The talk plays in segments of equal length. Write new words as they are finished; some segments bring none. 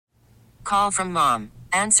Call from mom.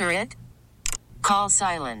 Answer it. Call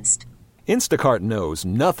silenced. Instacart knows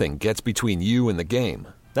nothing gets between you and the game.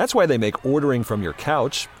 That's why they make ordering from your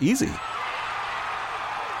couch easy.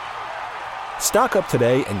 Stock up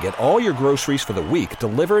today and get all your groceries for the week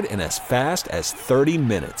delivered in as fast as 30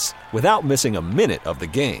 minutes without missing a minute of the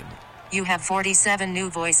game. You have 47 new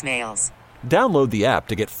voicemails. Download the app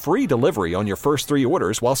to get free delivery on your first 3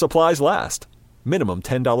 orders while supplies last. Minimum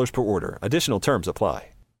 $10 per order. Additional terms apply.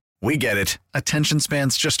 We get it. Attention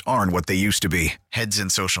spans just aren't what they used to be. Heads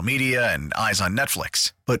in social media and eyes on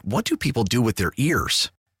Netflix. But what do people do with their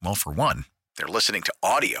ears? Well, for one, they're listening to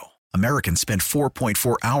audio. Americans spend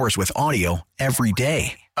 4.4 hours with audio every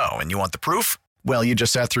day. Oh, and you want the proof? Well, you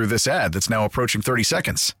just sat through this ad that's now approaching 30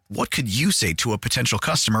 seconds. What could you say to a potential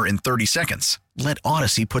customer in 30 seconds? Let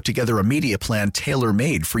Odyssey put together a media plan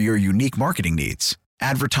tailor-made for your unique marketing needs.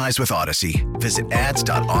 Advertise with Odyssey. Visit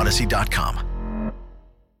ads.odyssey.com.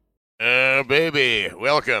 Baby,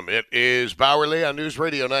 welcome. It is Bauerle on News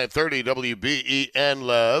Radio 930 WBEN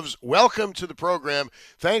Loves. Welcome to the program.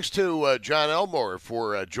 Thanks to John Elmore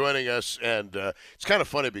for joining us. And it's kind of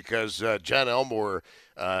funny because John Elmore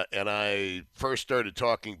and I first started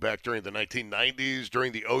talking back during the 1990s,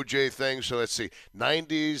 during the OJ thing. So let's see,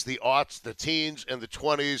 90s, the aughts, the teens, and the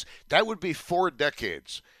 20s. That would be 4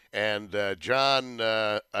 decades. And John,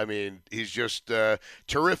 I mean, he's just a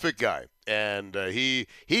terrific guy. And he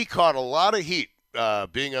caught a lot of heat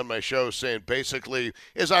being on my show, saying basically,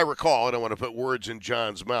 as I recall, I don't want to put words in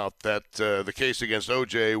John's mouth, that the case against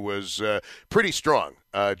OJ was pretty strong.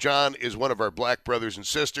 John is one of our black brothers and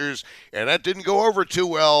sisters, and that didn't go over too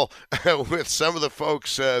well with some of the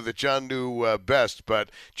folks that John knew best.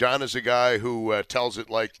 But John is a guy who tells it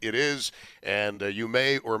like it is, and you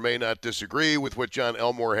may or may not disagree with what John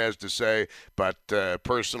Elmore has to say, but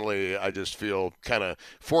personally, I just feel kind of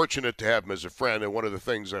fortunate to have him as a friend. And one of the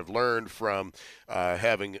things I've learned from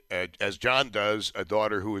having, as John does, a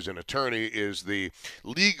daughter who is an attorney, is the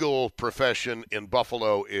legal profession in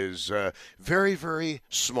Buffalo is very, very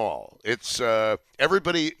small. It's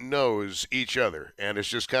everybody knows each other, and it's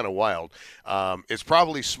just kind of wild. It's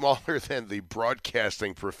probably smaller than the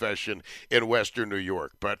broadcasting profession in Western New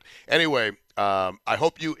York. But anyway, I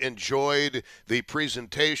hope you enjoyed the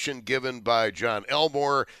presentation given by John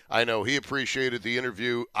Elmore. I know he appreciated the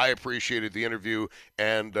interview. I appreciated the interview,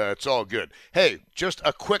 and it's all good. Hey, just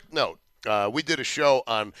a quick note. We did a show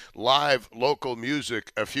on live local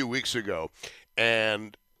music a few weeks ago,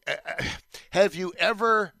 and have you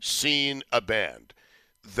ever seen a band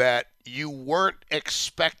that you weren't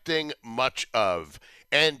expecting much of,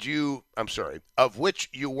 of which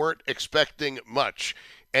you weren't expecting much,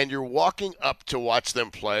 and you're walking up to watch them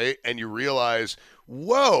play, and you realize,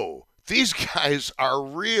 whoa, these guys are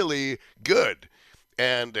really good.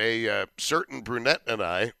 And a certain brunette and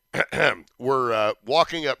I were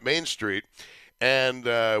walking up Main Street, and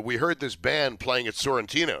we heard this band playing at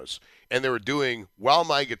Sorrentino's, and they were doing While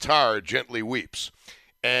My Guitar Gently Weeps.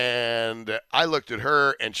 And I looked at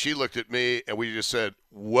her, and she looked at me, and we just said,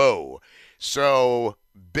 whoa. So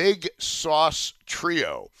Big Sauce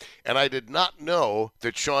Trio. And I did not know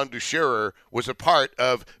that Sean Ducherer was a part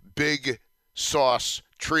of Big Sauce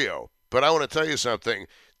Trio. But I want to tell you something.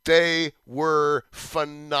 They were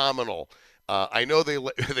phenomenal. I know they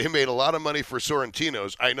made a lot of money for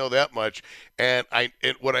Sorrentino's. I know that much. And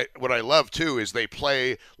what I love too is they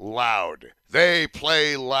play loud. They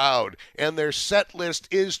play loud, and their set list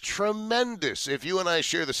is tremendous. If you and I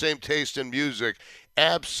share the same taste in music,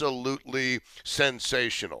 absolutely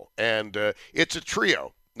sensational. And it's a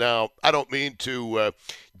trio. Now, I don't mean to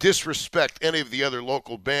disrespect any of the other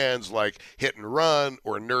local bands like Hit and Run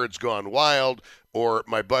or Nerds Gone Wild or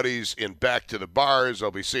my buddies in Back to the Bars.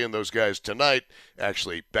 I'll be seeing those guys tonight.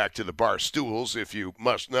 Actually, Back to the Bar Stools, if you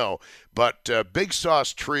must know. But Big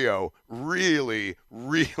Sauce Trio really,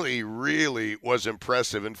 really, really was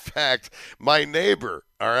impressive. In fact, my neighbor,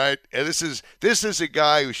 all right, and this is a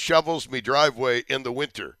guy who shovels me driveway in the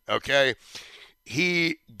winter, okay?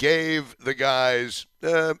 He gave the guys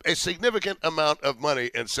a significant amount of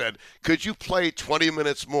money and said, could you play 20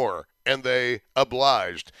 minutes more? And they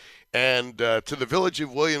obliged. And to the village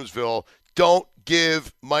of Williamsville, don't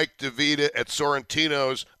give Mike DeVita at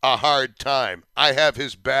Sorrentino's a hard time. I have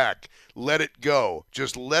his back. Let it go.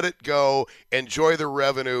 Just let it go. Enjoy the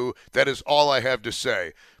revenue. That is all I have to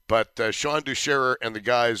say. But Sean Ducherer and the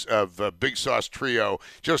guys of Big Sauce Trio,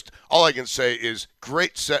 just all I can say is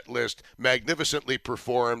great set list, magnificently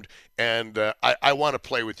performed, and I want to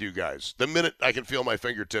play with you guys. The minute I can feel my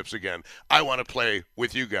fingertips again, I want to play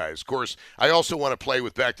with you guys. Of course, I also want to play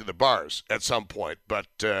with Back to the Bars at some point, but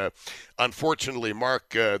unfortunately, Mark,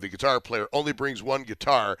 the guitar player, only brings one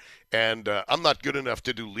guitar, and I'm not good enough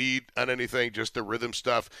to do lead on anything, just the rhythm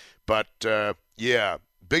stuff. But, yeah,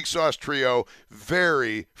 Big Sauce Trio,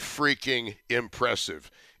 very freaking impressive.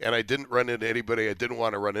 And I didn't run into anybody I didn't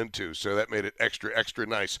want to run into, so that made it extra, extra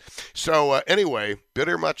nice. So anyway,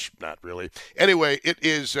 bitter much? Not really. Anyway, it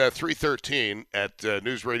is 3:13 at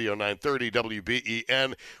News Radio 930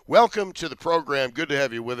 WBEN. Welcome to the program. Good to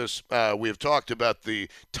have you with us. We have talked about the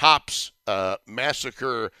Tops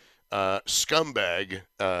massacre scumbag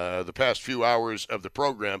the past few hours of the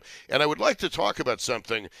program, and I would like to talk about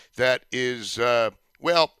something that is,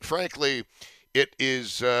 well, frankly, it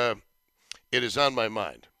is on my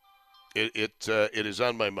mind. It is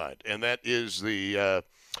on my mind, and that is the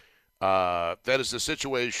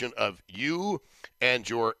situation of you and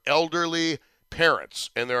your elderly parents,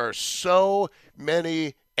 and there are so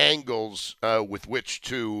many angles with which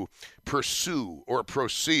to pursue or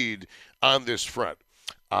proceed on this front.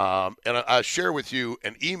 And I'll share with you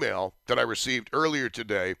an email that I received earlier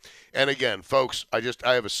today. And again, folks, I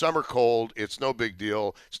have a summer cold. It's no big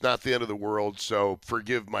deal. It's not the end of the world. So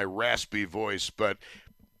forgive my raspy voice, but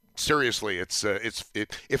seriously,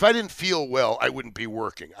 if I didn't feel well, I wouldn't be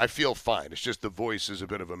working. I feel fine. It's just the voice is a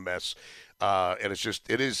bit of a mess. And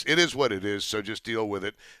it is what it is. So just deal with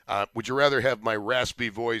it. Would you rather have my raspy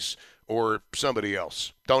voice or somebody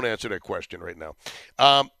else? Don't answer that question right now.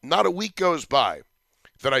 Not a week goes by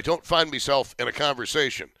that I don't find myself in a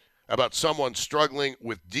conversation about someone struggling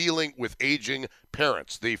with dealing with aging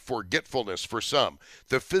parents, the forgetfulness for some,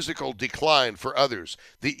 the physical decline for others,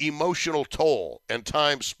 the emotional toll and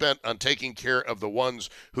time spent on taking care of the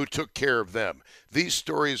ones who took care of them. These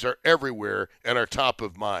stories are everywhere and are top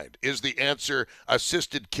of mind. Is the answer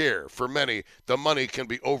assisted care? For many, the money can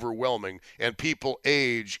be overwhelming and people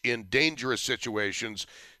age in dangerous situations.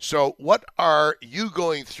 So what are you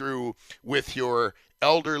going through with your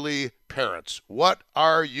elderly parents? What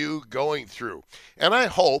are you going through? And I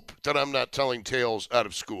hope that I'm not telling tales out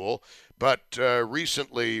of school, but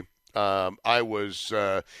recently I was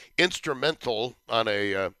instrumental on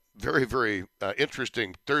a very, very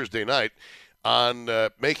interesting Thursday night on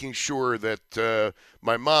making sure that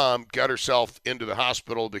my mom got herself into the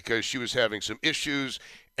hospital because she was having some issues,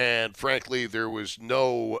 and frankly, there's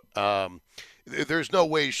no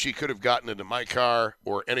way she could have gotten into my car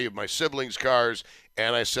or any of my siblings' cars.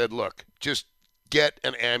 And I said, look, just get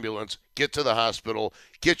an ambulance, get to the hospital,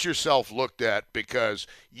 get yourself looked at, because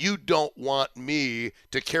you don't want me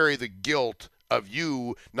to carry the guilt of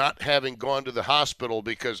you not having gone to the hospital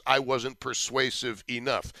because I wasn't persuasive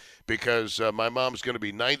enough, because my mom's going to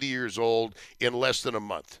be 90 years old in less than a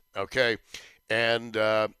month, okay? And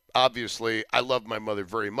obviously, I love my mother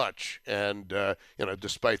very much, and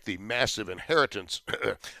despite the massive inheritance,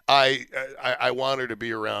 I want her to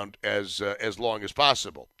be around as long as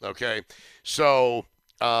possible. Okay, so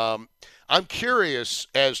I'm curious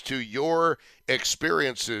as to your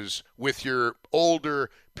experiences with your older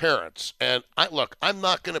parents, and I'm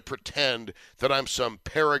not going to pretend that I'm some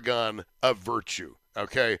paragon of virtue.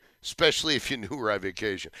 Okay, especially if you knew where I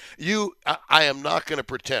vacation. I am not going to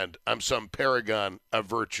pretend I'm some paragon of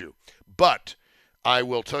virtue, but I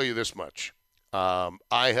will tell you this much.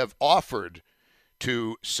 I have offered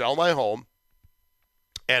to sell my home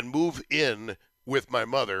and move in with my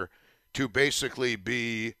mother to basically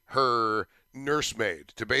be her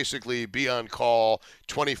nursemaid, to basically be on call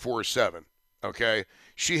 24/7, okay?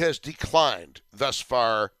 She has declined thus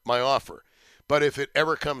far my offer, but if it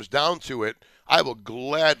ever comes down to it, I will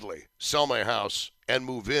gladly sell my house and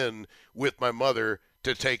move in with my mother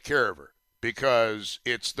to take care of her, because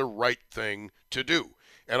it's the right thing to do.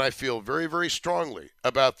 And I feel very, very strongly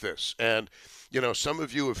about this. And, some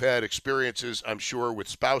of you have had experiences, I'm sure, with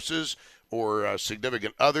spouses or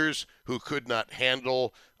significant others who could not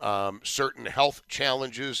handle certain health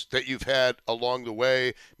challenges that you've had along the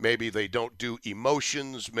way. Maybe they don't do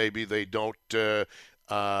emotions. Maybe they don't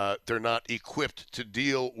they're not equipped to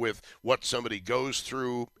deal with what somebody goes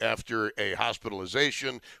through after a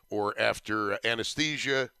hospitalization or after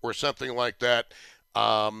anesthesia or something like that.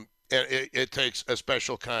 And it takes a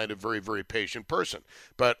special kind of very, very patient person.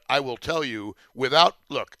 But I will tell you,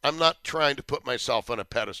 look, I'm not trying to put myself on a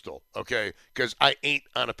pedestal, okay? Because I ain't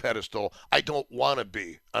on a pedestal. I don't want to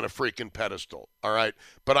be on a freaking pedestal, all right?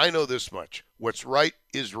 But I know this much. What's right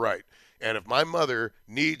is right. And if my mother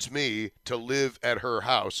needs me to live at her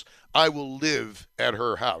house, I will live at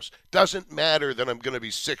her house. Doesn't matter that I'm going to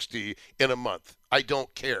be 60 in a month. I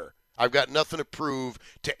don't care. I've got nothing to prove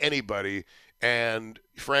to anybody. And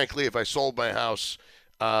frankly, if I sold my house,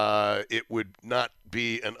 it would not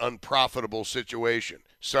be an unprofitable situation.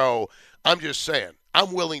 So I'm just saying,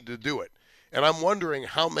 I'm willing to do it. And I'm wondering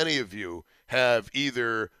how many of you have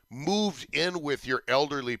either moved in with your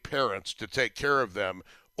elderly parents to take care of them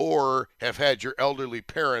or have had your elderly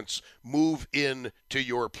parents move in to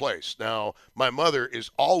your place. Now, my mother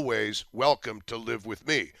is always welcome to live with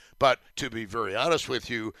me. But to be very honest with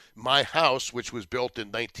you, my house, which was built in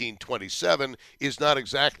 1927, is not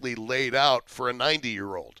exactly laid out for a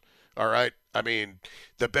 90-year-old. All right? I mean,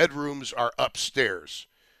 the bedrooms are upstairs,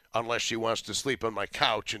 unless she wants to sleep on my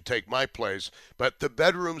couch and take my place. But the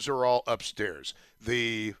bedrooms are all upstairs.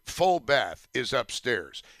 The full bath is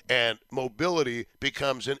upstairs. And mobility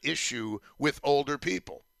becomes an issue with older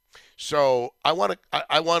people. So I want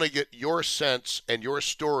to get your sense and your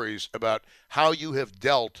stories about how you have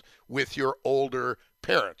dealt with your older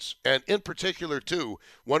parents. And in particular, too,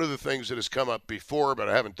 one of the things that has come up before, but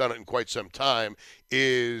I haven't done it in quite some time,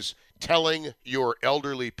 is telling your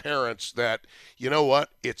elderly parents that, you know what,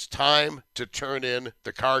 it's time to turn in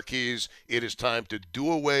the car keys. It is time to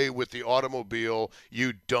do away with the automobile.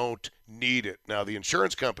 You don't need it. Now, the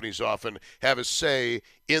insurance companies often have a say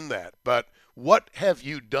in that, but what have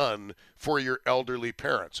you done for your elderly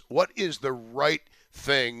parents? What is the right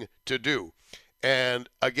thing to do? And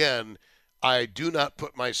again, I do not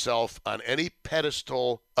put myself on any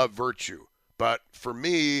pedestal of virtue, but for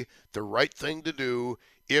me, the right thing to do,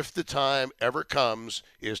 if the time ever comes,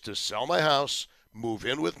 is to sell my house, move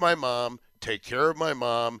in with my mom, take care of my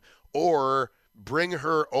mom, or bring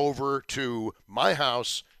her over to my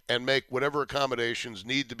house and make whatever accommodations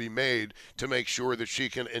need to be made to make sure that she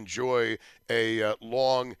can enjoy a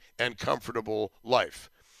long and comfortable life.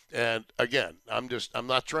 And again, I'm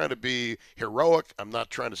not trying to be heroic. I'm not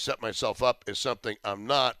trying to set myself up as something I'm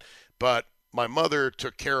not, but my mother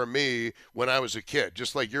took care of me when I was a kid,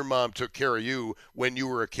 just like your mom took care of you when you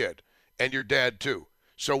were a kid, and your dad too.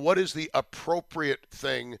 So what is the appropriate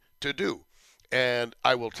thing to do? And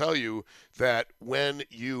I will tell you that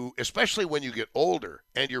especially when you get older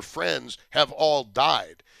and your friends have all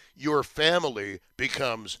died, your family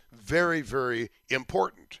becomes very, very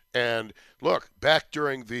important. And look, back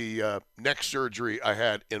during the neck surgery I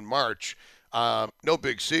had in March, no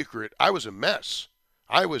big secret, I was a mess.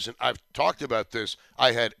 I've talked about this.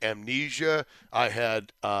 I had amnesia. I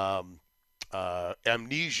had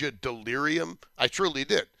amnesia delirium. I truly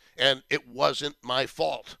did. And it wasn't my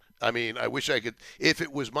fault. I mean, I wish I could. If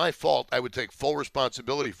it was my fault, I would take full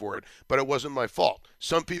responsibility for it, but it wasn't my fault.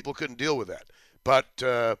 Some people couldn't deal with that. But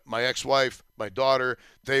my ex-wife, my daughter,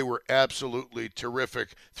 they were absolutely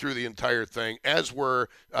terrific through the entire thing, as were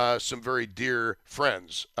some very dear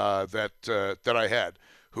friends that I had,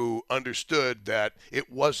 who understood that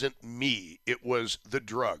it wasn't me, it was the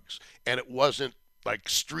drugs. And it wasn't like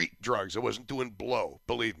street drugs. I wasn't doing blow.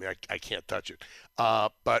 Believe me, I can't touch it.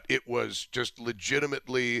 But it was just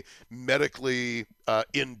legitimately medically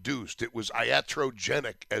induced. It was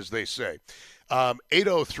iatrogenic, as they say.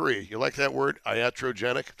 803, you like that word?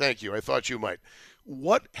 Iatrogenic? Thank you. I thought you might.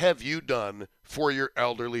 What have you done for your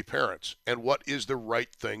elderly parents? And what is the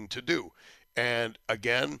right thing to do? And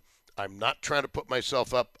again, I'm not trying to put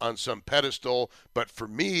myself up on some pedestal, but for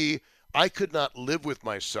me, I could not live with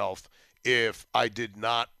myself if I did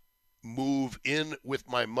not move in with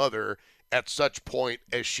my mother at such point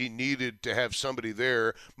as she needed to have somebody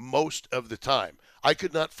there most of the time. I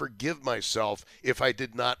could not forgive myself if I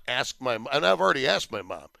did not ask my mom, and I've already asked my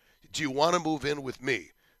mom, do you want to move in with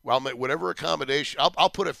me? Well, whatever accommodation, I'll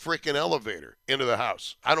put a freaking elevator into the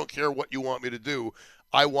house. I don't care what you want me to do.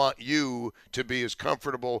 I want you to be as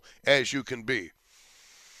comfortable as you can be.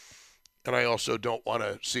 And I also don't want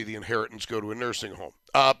to see the inheritance go to a nursing home.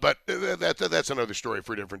 But that's another story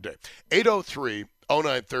for a different day.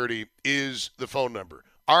 803-0930 is the phone number.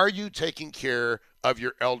 Are you taking care of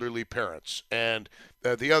your elderly parents? And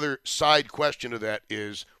the other side question to that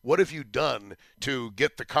is, what have you done to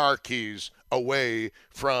get the car keys away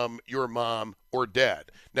from your mom or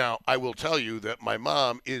dad? Now, I will tell you that my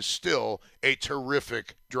mom is still a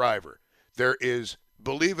terrific driver. There is,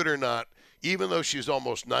 believe it or not, even though she's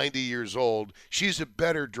almost 90 years old, she's a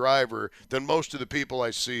better driver than most of the people I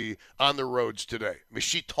see on the roads today. I mean,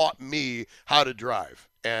 she taught me how to drive,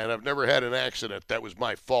 and I've never had an accident that was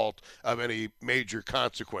my fault of any major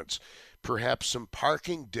consequence. Perhaps some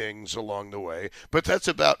parking dings along the way, but that's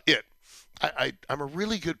about it. I'm a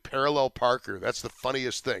really good parallel parker. That's the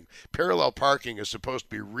funniest thing. Parallel parking is supposed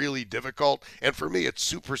to be really difficult, and for me, it's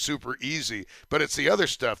super, super easy. But it's the other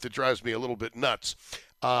stuff that drives me a little bit nuts.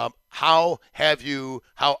 How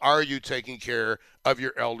are you taking care of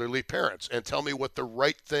your elderly parents? And tell me what the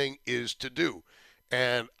right thing is to do.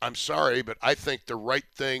 And I'm sorry, but I think the right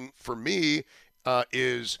thing for me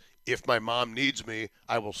is, if my mom needs me,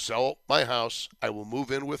 I will sell my house, I will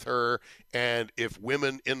move in with her, and if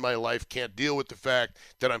women in my life can't deal with the fact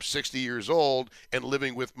that I'm 60 years old and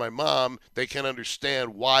living with my mom, they can't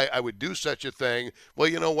understand why I would do such a thing, well,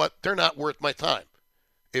 you know what? They're not worth my time.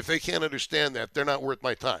 If they can't understand that, they're not worth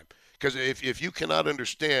my time. Because if you cannot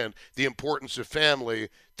understand the importance of family,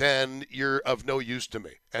 then you're of no use to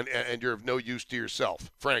me, and you're of no use to yourself,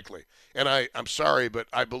 frankly. And I'm sorry, but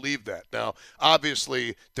I believe that. Now,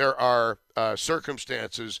 obviously, there are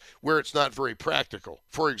circumstances where it's not very practical.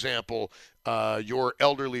 For example, your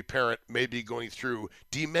elderly parent may be going through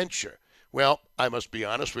dementia. Well, I must be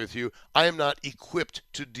honest with you, I am not equipped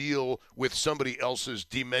to deal with somebody else's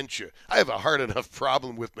dementia. I have a hard enough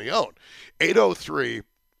problem with my own. 803-0930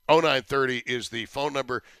 is the phone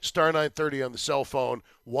number, star 930 on the cell phone,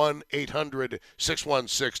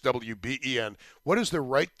 1-800-616-WBEN. What is the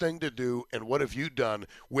right thing to do, and what have you done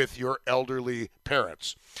with your elderly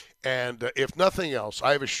parents? And if nothing else,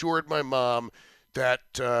 I have assured my mom that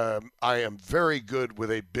I am very good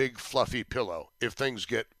with a big fluffy pillow if things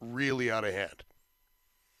get really out of hand.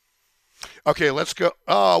 Okay, let's go.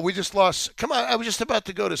 Oh, we just lost. Come on, I was just about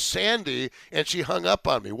to go to Sandy, and she hung up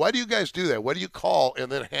on me. Why do you guys do that? Why do you call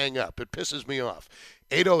and then hang up? It pisses me off.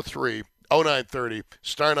 803-0930,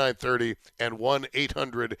 star 930, and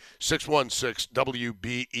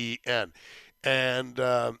 1-800-616-WBEN. And,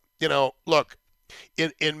 look,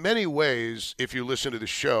 in many ways, if you listen to the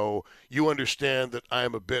show, you understand that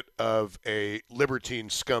I'm a bit of a libertine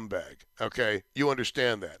scumbag, okay? You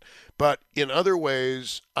understand that. But in other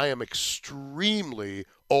ways, I am extremely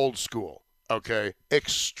old school, okay?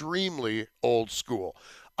 Extremely old school.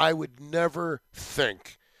 I would never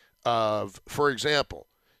think of, for example,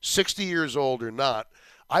 60 years old or not,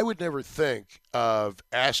 I would never think of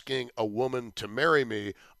asking a woman to marry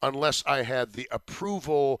me unless I had the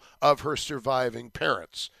approval of her surviving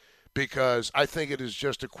parents, because I think it is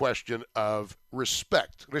just a question of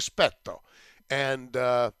respeto. And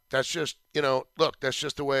that's just, look, that's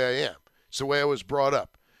just the way I am. It's the way I was brought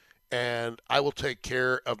up. And I will take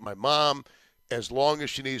care of my mom as long as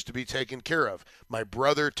she needs to be taken care of. My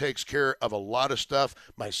brother takes care of a lot of stuff.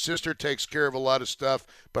 My sister takes care of a lot of stuff.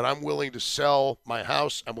 But I'm willing to sell my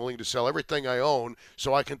house. I'm willing to sell everything I own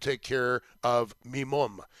so I can take care of me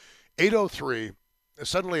mom. 803.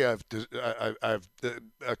 Suddenly I've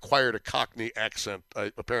acquired a Cockney accent.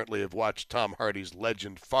 I apparently have watched Tom Hardy's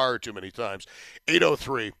Legend far too many times.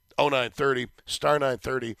 803-0930, star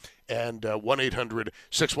 930, and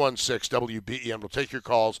 1-800-616-WBEN. We'll take your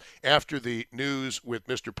calls after the news with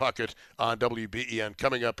Mr. Puckett on WBEN.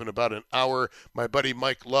 Coming up in about an hour, my buddy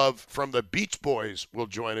Mike Love from the Beach Boys will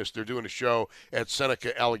join us. They're doing a show at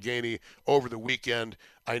Seneca Allegheny over the weekend.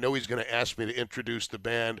 I know he's going to ask me to introduce the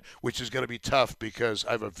band, which is going to be tough because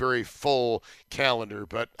I have a very full calendar.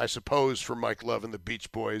 But I suppose for Mike Love and the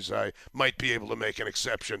Beach Boys, I might be able to make an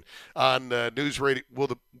exception. On News Radio, will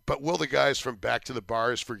the guys from Back to the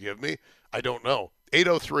Bars forgive me? I don't know.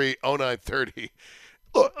 803-0930.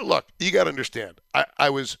 Look, you got to understand.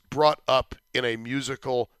 I was brought up in a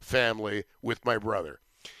musical family with my brother.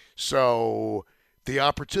 So the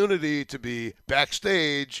opportunity to be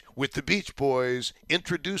backstage with the Beach Boys,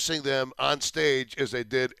 introducing them on stage as I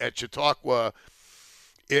did at Chautauqua,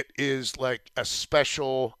 it is like a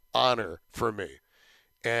special honor for me.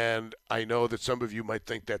 And I know that some of you might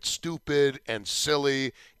think that's stupid and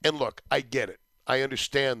silly. And look, I get it. I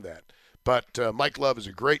understand that. But Mike Love is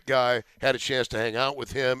a great guy. Had a chance to hang out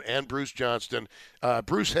with him and Bruce Johnston.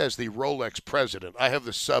 Bruce has the Rolex President. I have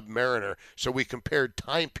the Submariner. So we compared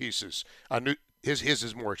timepieces. His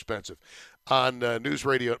is more expensive. On News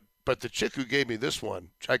Radio, but the chick who gave me this one,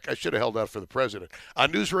 I should have held out for the President.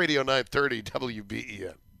 On News Radio 930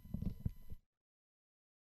 WBEN.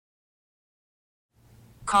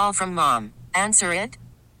 Call from mom. Answer it.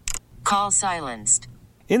 Call silenced.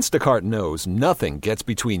 Instacart knows nothing gets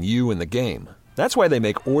between you and the game. That's why they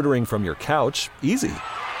make ordering from your couch easy.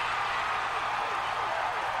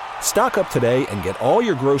 Stock up today and get all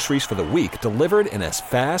your groceries for the week delivered in as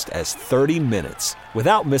fast as 30 minutes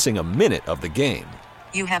without missing a minute of the game.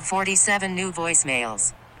 You have 47 new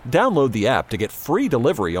voicemails. Download the app to get free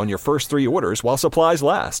delivery on your first 3 orders while supplies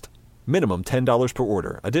last. Minimum $10 per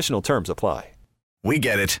order. Additional terms apply. We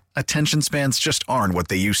get it. Attention spans just aren't what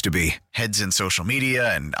they used to be. Heads in social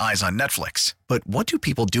media and eyes on Netflix. But what do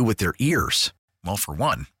people do with their ears? Well, for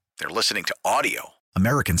one, they're listening to audio.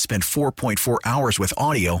 Americans spend 4.4 hours with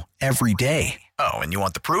audio every day. Oh, and you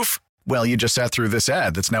want the proof? Well, you just sat through this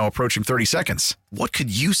ad that's now approaching 30 seconds. What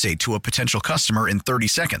could you say to a potential customer in 30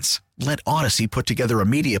 seconds? Let Odyssey put together a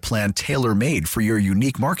media plan tailor-made for your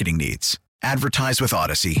unique marketing needs. Advertise with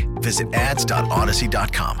Odyssey. Visit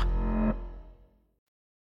ads.odyssey.com.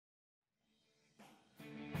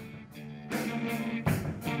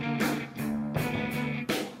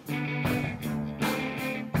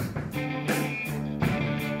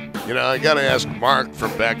 You know, I got to ask Mark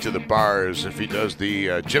from Back to the Bars if he does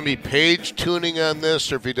the Jimmy Page tuning on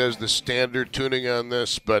this or if he does the standard tuning on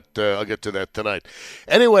this, but I'll get to that tonight.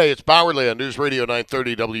 Anyway, it's Bauerle on News Radio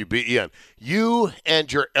 930 WBEN. You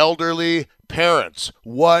and your elderly parents,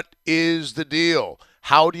 what is the deal?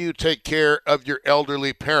 How do you take care of your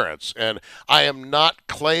elderly parents? And I am not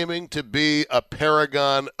claiming to be a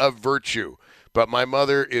paragon of virtue, but my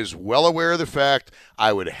mother is well aware of the fact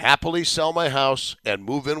I would happily sell my house and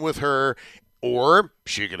move in with her, or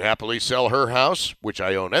she could happily sell her house, which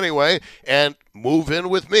I own anyway, and move in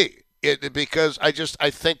with me. Because I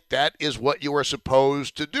think that is what you are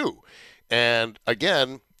supposed to do. And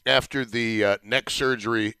again, after the neck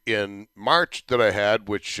surgery in March that I had,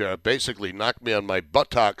 which basically knocked me on my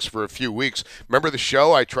buttocks for a few weeks. Remember the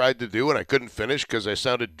show I tried to do and I couldn't finish because I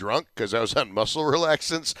sounded drunk because I was on muscle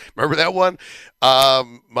relaxants? Remember that one?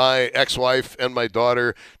 My ex-wife and my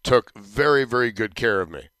daughter took very, very good care of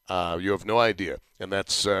me. You have no idea. And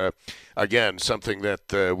that's, again, something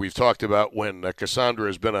that we've talked about when Cassandra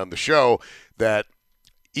has been on the show, that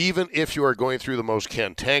even if you are going through the most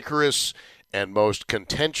cantankerous and most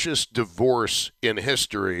contentious divorce in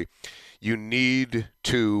history, you need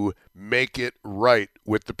to make it right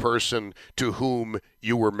with the person to whom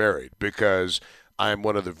you were married, because I'm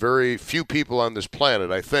one of the very few people on this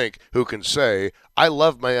planet, I think, who can say, I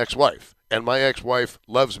love my ex-wife, and my ex-wife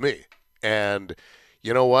loves me. And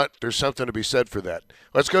you know what? There's something to be said for that.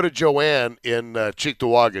 Let's go to Joanne in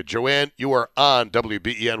Cheektowaga. Joanne, you are on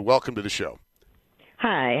WBEN. Welcome to the show.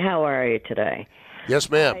 Hi, how are you today? Yes,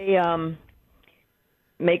 ma'am.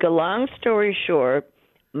 Make a long story short,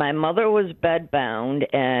 my mother was bedbound,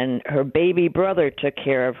 and her baby brother took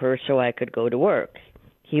care of her so I could go to work.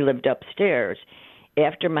 He lived upstairs.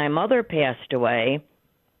 After my mother passed away,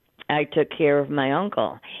 I took care of my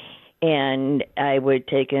uncle, and I would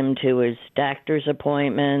take him to his doctor's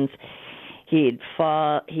appointments. He'd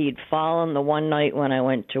fallen the one night when I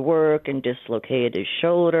went to work and dislocated his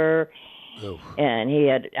shoulder. Oh. And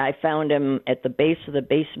I found him at the base of the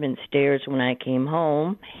basement stairs when I came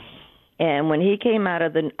home. And when he came out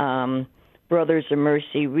of the Brothers of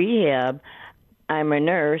Mercy rehab, I'm a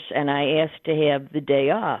nurse, and I asked to have the day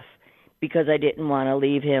off because I didn't want to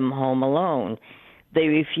leave him home alone. They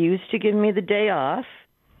refused to give me the day off,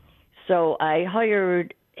 so I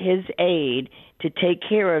hired his aide to take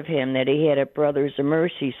care of him that he had at Brothers of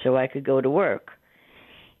Mercy so I could go to work.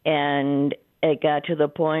 And it got to the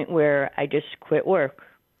point where I just quit work.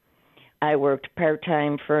 I worked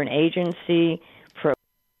part-time for an agency for a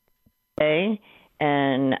day,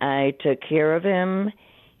 and I took care of him,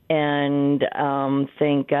 and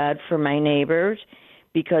thank God for my neighbors,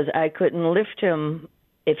 because I couldn't lift him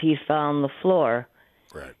if he fell on the floor.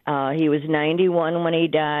 Right. He was 91 when he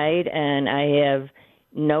died, and I have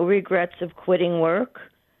no regrets of quitting work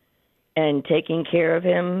and taking care of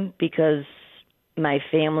him because my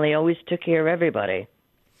family always took care of everybody.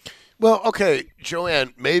 Well, okay,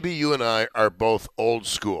 Joanne, maybe you and I are both old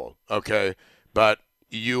school, okay? But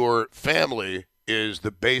your family is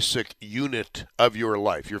the basic unit of your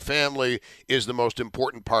life. Your family is the most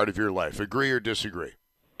important part of your life. Agree or disagree?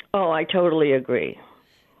 Oh, I totally agree.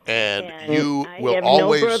 And you I will have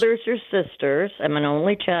always... no brothers or sisters. I'm an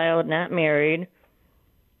only child, not married.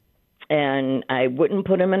 And I wouldn't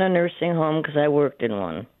put him in a nursing home because I worked in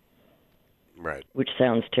one. Right. Which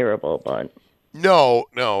sounds terrible, but... No,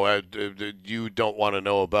 you don't want to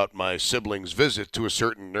know about my siblings' visit to a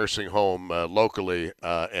certain nursing home locally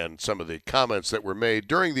and some of the comments that were made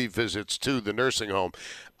during the visits to the nursing home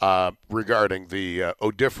regarding the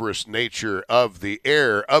odoriferous nature of the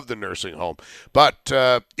air of the nursing home. But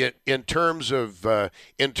in terms of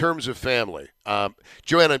family,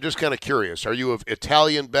 Joanne, I'm just kind of curious. Are you of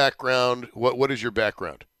Italian background? What is your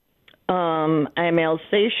background? I'm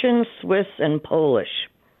Alsatian, Swiss, and Polish.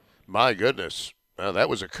 My goodness. That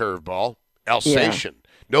was a curveball. Alsatian. Yeah.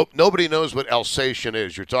 Nope, nobody knows what Alsatian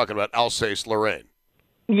is. You're talking about Alsace-Lorraine.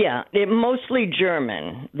 Yeah, mostly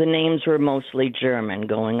German. The names were mostly German,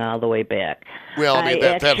 going all the way back. Well, I mean,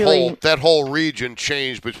 actually, that whole region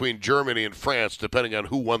changed between Germany and France depending on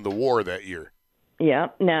who won the war that year. Yeah.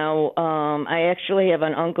 Now, I actually have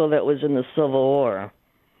an uncle that was in the Civil War.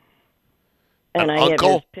 And An I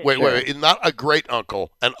uncle? have his Wait, not a great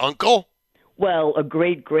uncle. An uncle? Well, a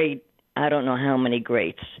great, I don't know how many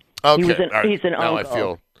greats. Okay. He's an now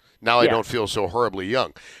uncle. I don't feel so horribly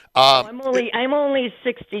young. I'm only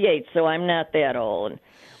 68, so I'm not that old.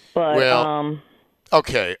 But well,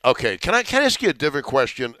 okay. Can I ask you a different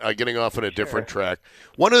question? Getting off on a different track.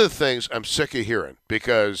 One of the things I'm sick of hearing,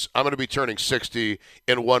 because I'm going to be turning 60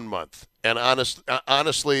 in 1 month, and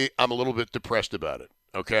honestly, I'm a little bit depressed about it.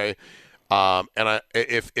 Okay.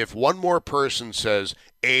 If one more person says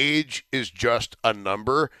age is just a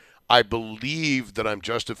number, I believe that I'm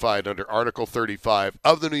justified under Article 35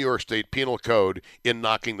 of the New York State Penal Code in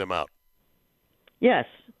knocking them out. Yes.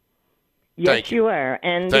 Thank you. You are.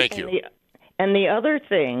 And Thank you. And the other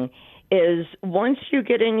thing is, once you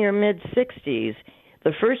get in your mid-60s,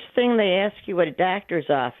 the first thing they ask you at a doctor's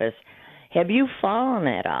office, have you fallen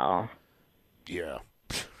at all? Yeah.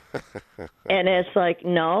 And it's like,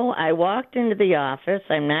 no, I walked into the office.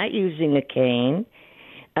 I'm not using a cane.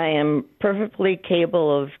 I am perfectly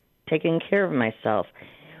capable of taking care of myself.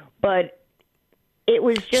 But it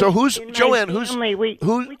was just so who's Joanne? Family,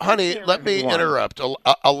 honey? Let me interrupt.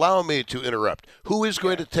 Allow me to interrupt. Who is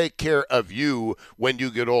going to take care of you when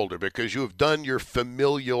you get older? Because you have done your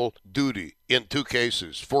familial duty in 2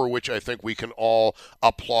 cases, for which I think we can all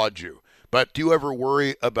applaud you. But do you ever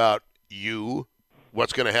worry about you?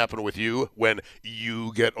 What's going to happen with you when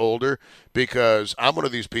you get older? Because I'm one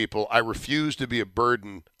of these people. I refuse to be a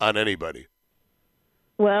burden on anybody.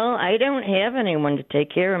 Well, I don't have anyone to take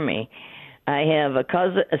care of me. I have a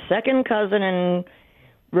second cousin in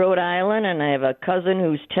Rhode Island, and I have a cousin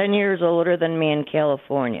who's 10 years older than me in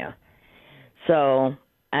California. So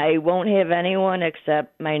I won't have anyone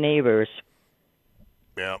except my neighbors.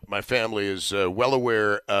 Yeah, my family is well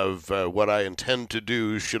aware of what I intend to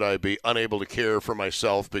do should I be unable to care for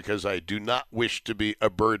myself, because I do not wish to be a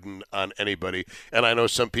burden on anybody. And I know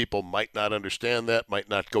some people might not understand that, might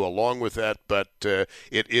not go along with that, but it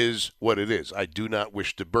is what it is. I do not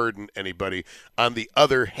wish to burden anybody. On the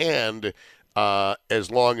other hand,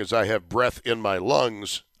 as long as I have breath in my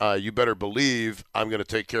lungs, you better believe I'm going to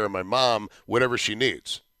take care of my mom, whatever she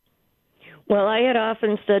needs. Well, I had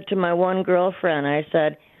often said to my one girlfriend, I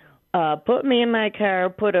said, put me in my car,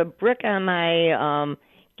 put a brick on my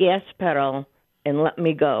gas pedal, and let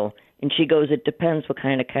me go. And she goes, it depends what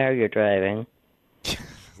kind of car you're driving.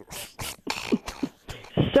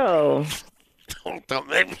 So. Don't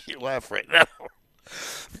make me laugh right now.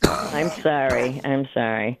 I'm sorry.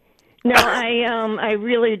 No, I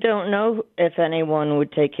really don't know if anyone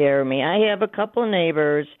would take care of me. I have a couple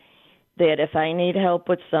neighbors that if I need help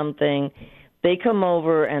with something, they come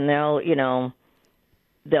over and they'll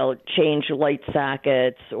change light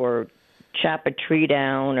sockets or chop a tree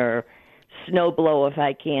down or snow blow if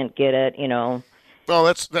I can't get it, Well,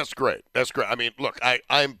 that's great. That's great. I mean, look,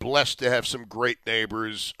 I'm blessed to have some great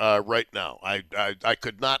neighbors right now. I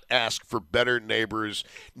could not ask for better neighbors.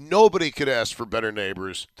 Nobody could ask for better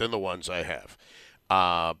neighbors than the ones I have.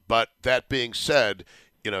 But that being said,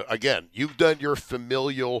 again, you've done your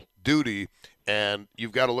familial duty, and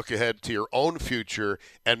you've got to look ahead to your own future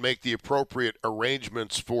and make the appropriate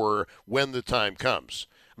arrangements for when the time comes.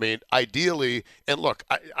 I mean, ideally, and look,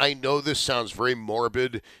 I know this sounds very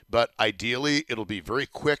morbid, but ideally it'll be very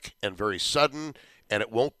quick and very sudden, and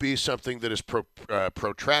it won't be something that is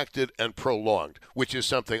protracted and prolonged, which is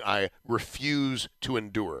something I refuse to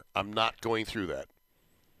endure. I'm not going through that.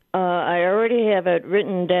 I already have it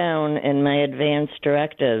written down in my advance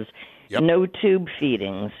directives. Yep. No tube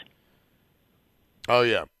feedings. Oh,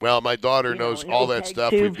 yeah. Well, my daughter knows all that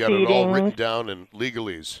stuff. We've got it all written down in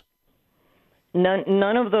legalese.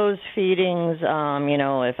 None of those feedings,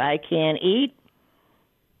 if I can't eat,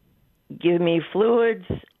 give me fluids,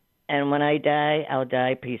 and when I die, I'll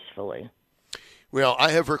die peacefully. Well,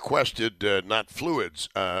 I have requested not fluids,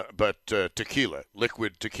 but tequila,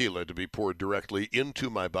 liquid tequila, to be poured directly into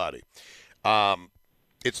my body.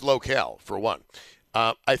 It's low-cal, for one.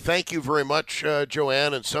 I thank you very much,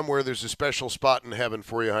 Joanne, and somewhere there's a special spot in heaven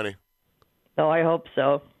for you, honey. Oh, I hope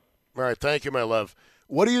so. All right, thank you, my love.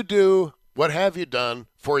 What do you do, what have you done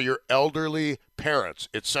for your elderly parents?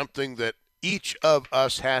 It's something that each of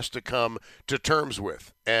us has to come to terms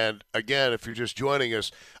with. And again, if you're just joining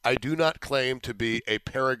us, I do not claim to be a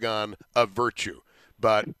paragon of virtue.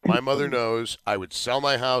 But my mother knows I would sell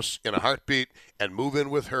my house in a heartbeat and move in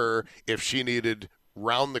with her if she needed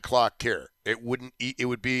round-the-clock care. It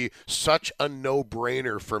would be such a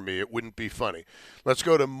no-brainer for me. It wouldn't be funny. Let's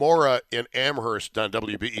go to Maura in Amherst on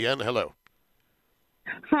WBEN. Hello.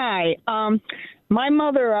 Hi. My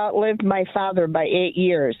mother outlived my father by 8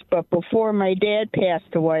 years, but before my dad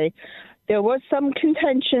passed away, there was some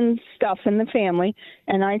contention stuff in the family,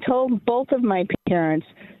 and I told both of my parents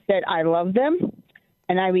that I love them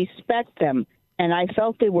and I respect them, and I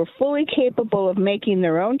felt they were fully capable of making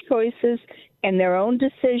their own choices and their own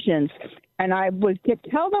decisions, and I would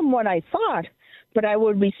tell them what I thought, but I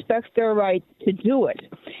would respect their right to do it.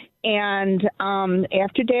 And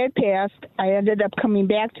after Dad passed, I ended up coming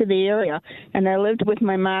back to the area, and I lived with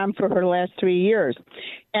my mom for her last 3 years.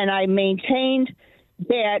 And I maintained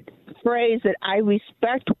that phrase that I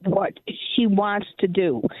respect what she wants to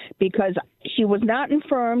do, because she was not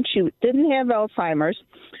infirm. She didn't have Alzheimer's.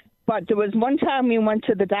 But there was one time we went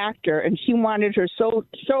to the doctor, and she wanted her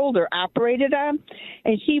shoulder operated on,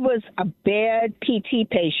 and she was a bad PT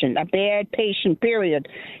patient, a bad patient, period.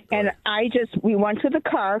 And we went to the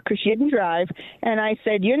car because she didn't drive, and I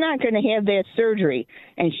said, "You're not going to have that surgery."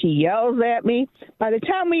 And she yells at me. By the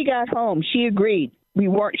time we got home, she agreed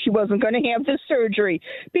she wasn't going to have the surgery,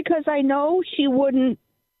 because I know she wouldn't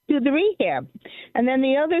do the rehab. And then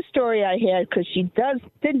the other story I had, because she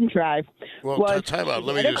didn't drive, was time out.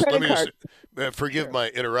 Let me just forgive my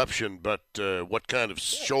interruption, but what kind of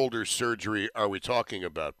shoulder surgery are we talking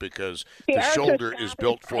about? Because the shoulder is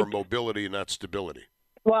built for mobility, not stability.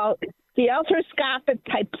 Well, the arthroscopic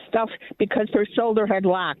type stuff, because her shoulder had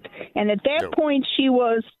locked. And at that point, she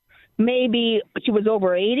was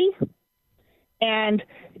over 80, and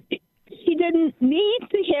she didn't need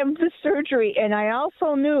to have the surgery. And I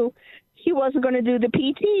also knew she wasn't going to do the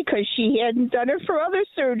PT because she hadn't done it for other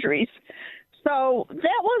surgeries. So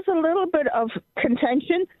that was a little bit of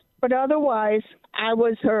contention, but otherwise I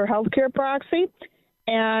was her healthcare proxy,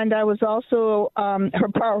 and I was also her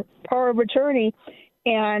power of attorney.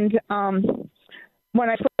 And when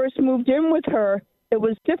I first moved in with her, it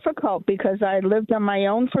was difficult because I lived on my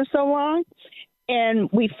own for so long. And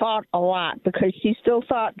we fought a lot because she still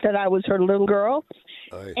thought that I was her little girl.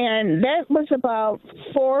 And that was about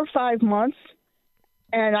 4 or 5 months.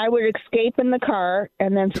 And I would escape in the car.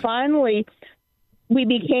 And then finally, we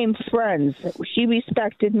became friends. She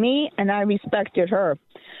respected me, and I respected her.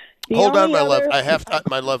 Hold on, my love. I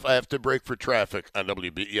have to break for traffic on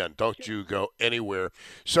WBEN. Don't you go anywhere.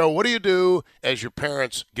 So what do you do as your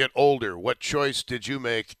parents get older? What choice did you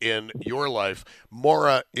make in your life?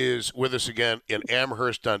 Maura is with us again in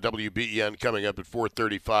Amherst on WBEN, coming up at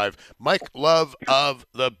 4:35. Mike Love of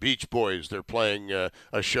the Beach Boys. They're playing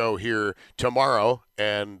a show here tomorrow,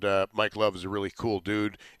 and Mike Love is a really cool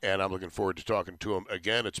dude, and I'm looking forward to talking to him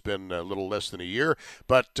again. It's been a little less than a year.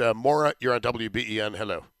 But Maura, you're on WBEN.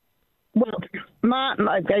 Hello. Well, Mom,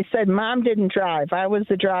 like I said, Mom didn't drive. I was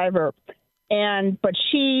the driver. But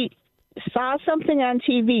she saw something on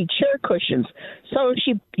TV, chair cushions. So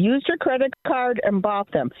she used her credit card and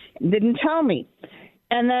bought them and didn't tell me.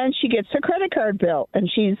 And then she gets her credit card bill,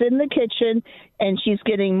 and she's in the kitchen, and she's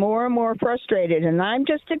getting more and more frustrated, and I'm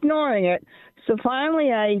just ignoring it. So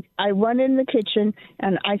finally I went in the kitchen,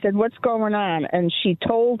 and I said, "What's going on?" And she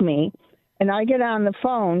told me. And I get on the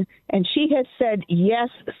phone, and she had said yes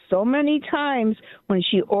so many times when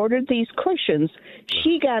she ordered these cushions.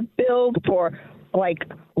 She got billed for, like,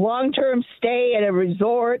 long-term stay at a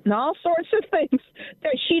resort and all sorts of things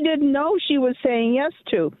that she didn't know she was saying yes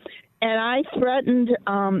to. And I threatened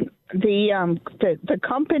the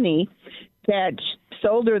company that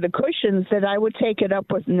sold her the cushions that I would take it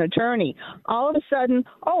up with an attorney. All of a sudden,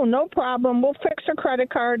 "Oh, no problem, we'll fix her credit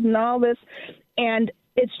card," and all this. And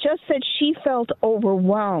it's just that she felt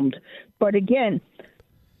overwhelmed. But again,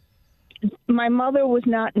 my mother was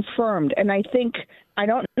not infirmed. And I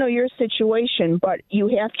don't know your situation, but you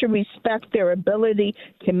have to respect their ability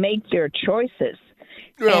to make their choices.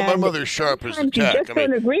 Well, my mother's sharp as a tack. You just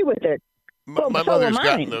don't agree with it. My mother's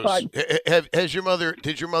gotten those. Did your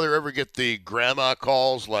mother ever get the grandma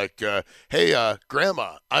calls like, "Hey,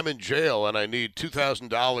 Grandma, I'm in jail and I need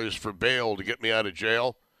 $2,000 for bail to get me out of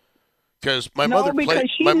jail"? Because my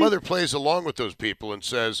mother plays along with those people and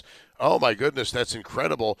says, "Oh my goodness, that's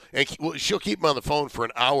incredible," and she'll keep them on the phone for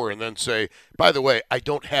an hour and then say, "By the way, I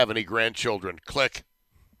don't have any grandchildren." Click.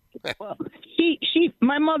 Well,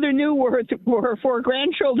 my mother knew where her 4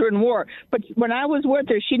 grandchildren were, but when I was with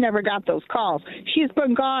her, she never got those calls. She's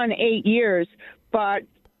been gone 8 years, but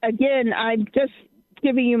again, I'm just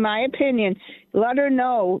giving you my opinion. Let her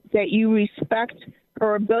know that you respect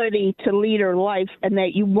her ability to lead her life and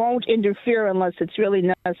that you won't interfere unless it's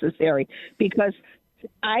really necessary, because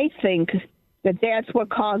I think that's what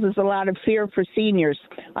causes a lot of fear for seniors.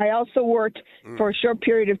 I also worked for a short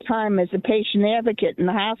period of time as a patient advocate in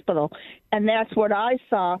the hospital, and that's what I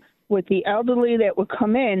saw with the elderly that would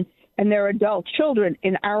come in and their adult children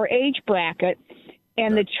in our age bracket,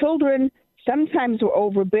 and the children sometimes were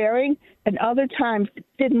overbearing and other times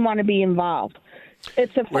didn't want to be involved.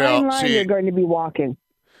 It's a fine line you're going to be walking.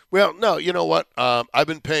 Well, no, you know what? I've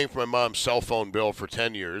been paying for my mom's cell phone bill for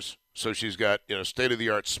 10 years, so she's got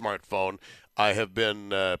state-of-the-art smartphone. I have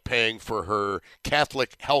been paying for her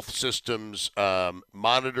Catholic Health System's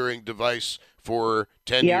monitoring device for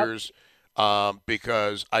 10 years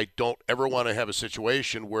because I don't ever want to have a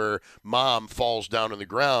situation where Mom falls down on the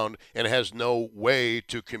ground and has no way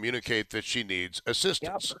to communicate that she needs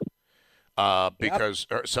assistance. Because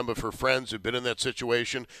some of her friends have been in that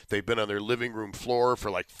situation. They've been on their living room floor for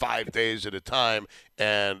like 5 days at a time.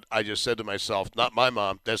 And I just said to myself, not my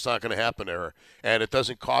mom. That's not going to happen to her. And it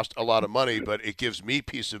doesn't cost a lot of money, but it gives me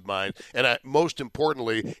peace of mind. And most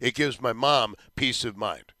importantly, it gives my mom peace of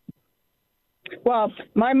mind. Well,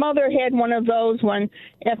 my mother had one of those when,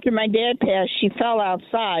 after my dad passed, she fell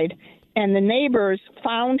outside. And the neighbors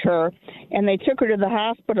found her, and they took her to the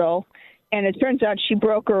hospital. And it turns out she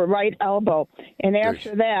broke her right elbow. And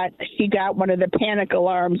after that, she got one of the panic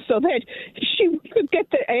alarms so that she could get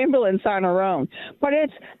the ambulance on her own. But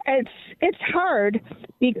it's hard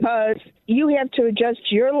because you have to adjust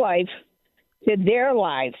your life to their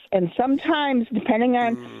lives. And sometimes, depending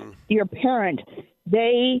on your parent,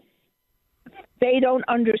 they don't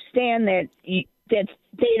understand that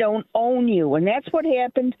they don't own you, and that's what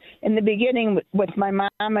happened in the beginning with my mom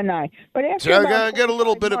and I. But after I got a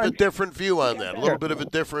little bit of a different view on that. A little bit of a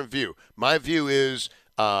different view. My view is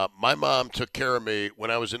my mom took care of me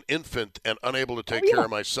when I was an infant and unable to take care of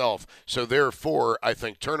myself. So therefore, I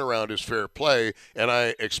think turnaround is fair play, and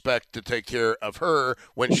I expect to take care of her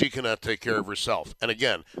when she cannot take care of herself. And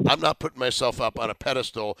again, I'm not putting myself up on a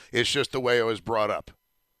pedestal. It's just the way I was brought up.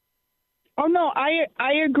 Oh no,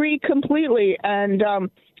 I agree completely, and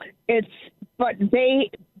but they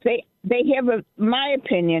have my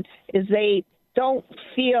opinion is they don't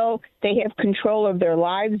feel they have control of their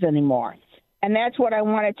lives anymore, and that's what I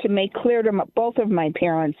wanted to make clear to both of my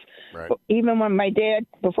parents, even when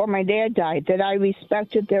before my dad died, that I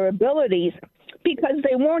respected their abilities because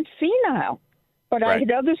they weren't senile, but I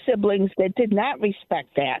had other siblings that did not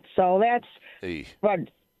respect that, so that's but.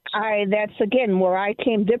 That's, again, where I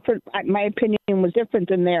came different. My opinion was different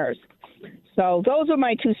than theirs. So those are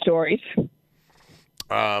my two stories.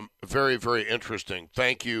 Very, very interesting.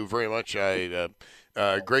 Thank you very much. I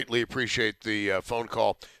greatly appreciate the phone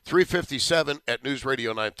call. 3:57 at News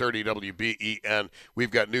Radio 930 WBEN.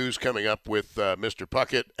 We've got news coming up with Mr.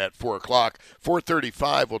 Puckett at 4 o'clock.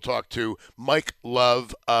 4:35, we'll talk to Mike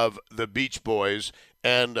Love of the Beach Boys.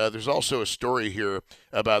 And there's also a story here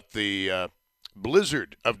about the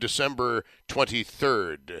blizzard of December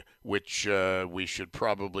 23rd, which we should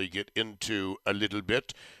probably get into a little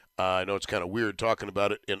bit. I know it's kind of weird talking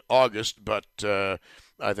about it in August, but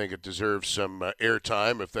I think it deserves some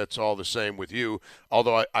airtime if that's all the same with you.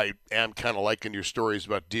 Although I am kind of liking your stories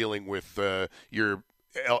about dealing with your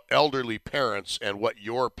elderly parents and what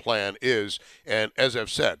your plan is. And as I've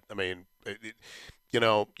said, I mean,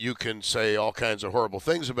 you can say all kinds of horrible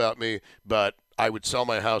things about me, but I would sell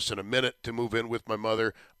my house in a minute to move in with my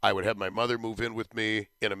mother. I would have my mother move in with me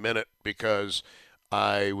in a minute because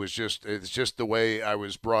it's just the way I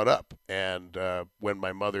was brought up. And when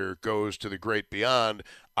my mother goes to the great beyond,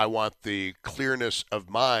 I want the clearness of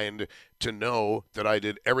mind to know that I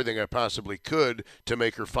did everything I possibly could to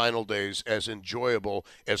make her final days as enjoyable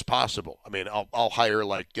as possible. I mean, I'll hire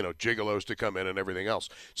gigolos to come in and everything else.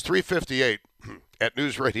 It's 3:58 at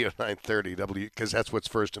News Radio 930 because that's what's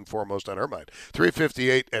first and foremost on her mind.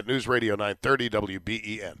 3:58 at News Radio 930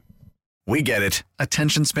 WBEN. We get it.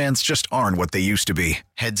 Attention spans just aren't what they used to be.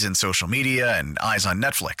 Heads in social media and eyes on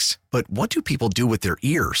Netflix. But what do people do with their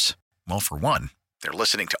ears? Well, for one, they're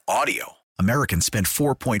listening to audio. Americans spend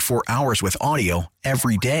 4.4 hours with audio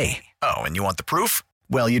every day. Oh, and you want the proof?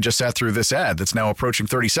 Well, you just sat through this ad that's now approaching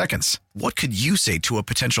 30 seconds. What could you say to a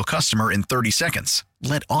potential customer in 30 seconds?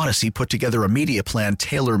 Let Odyssey put together a media plan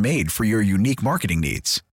tailor-made for your unique marketing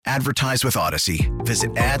needs. Advertise with Odyssey.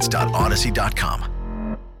 Visit ads.odyssey.com.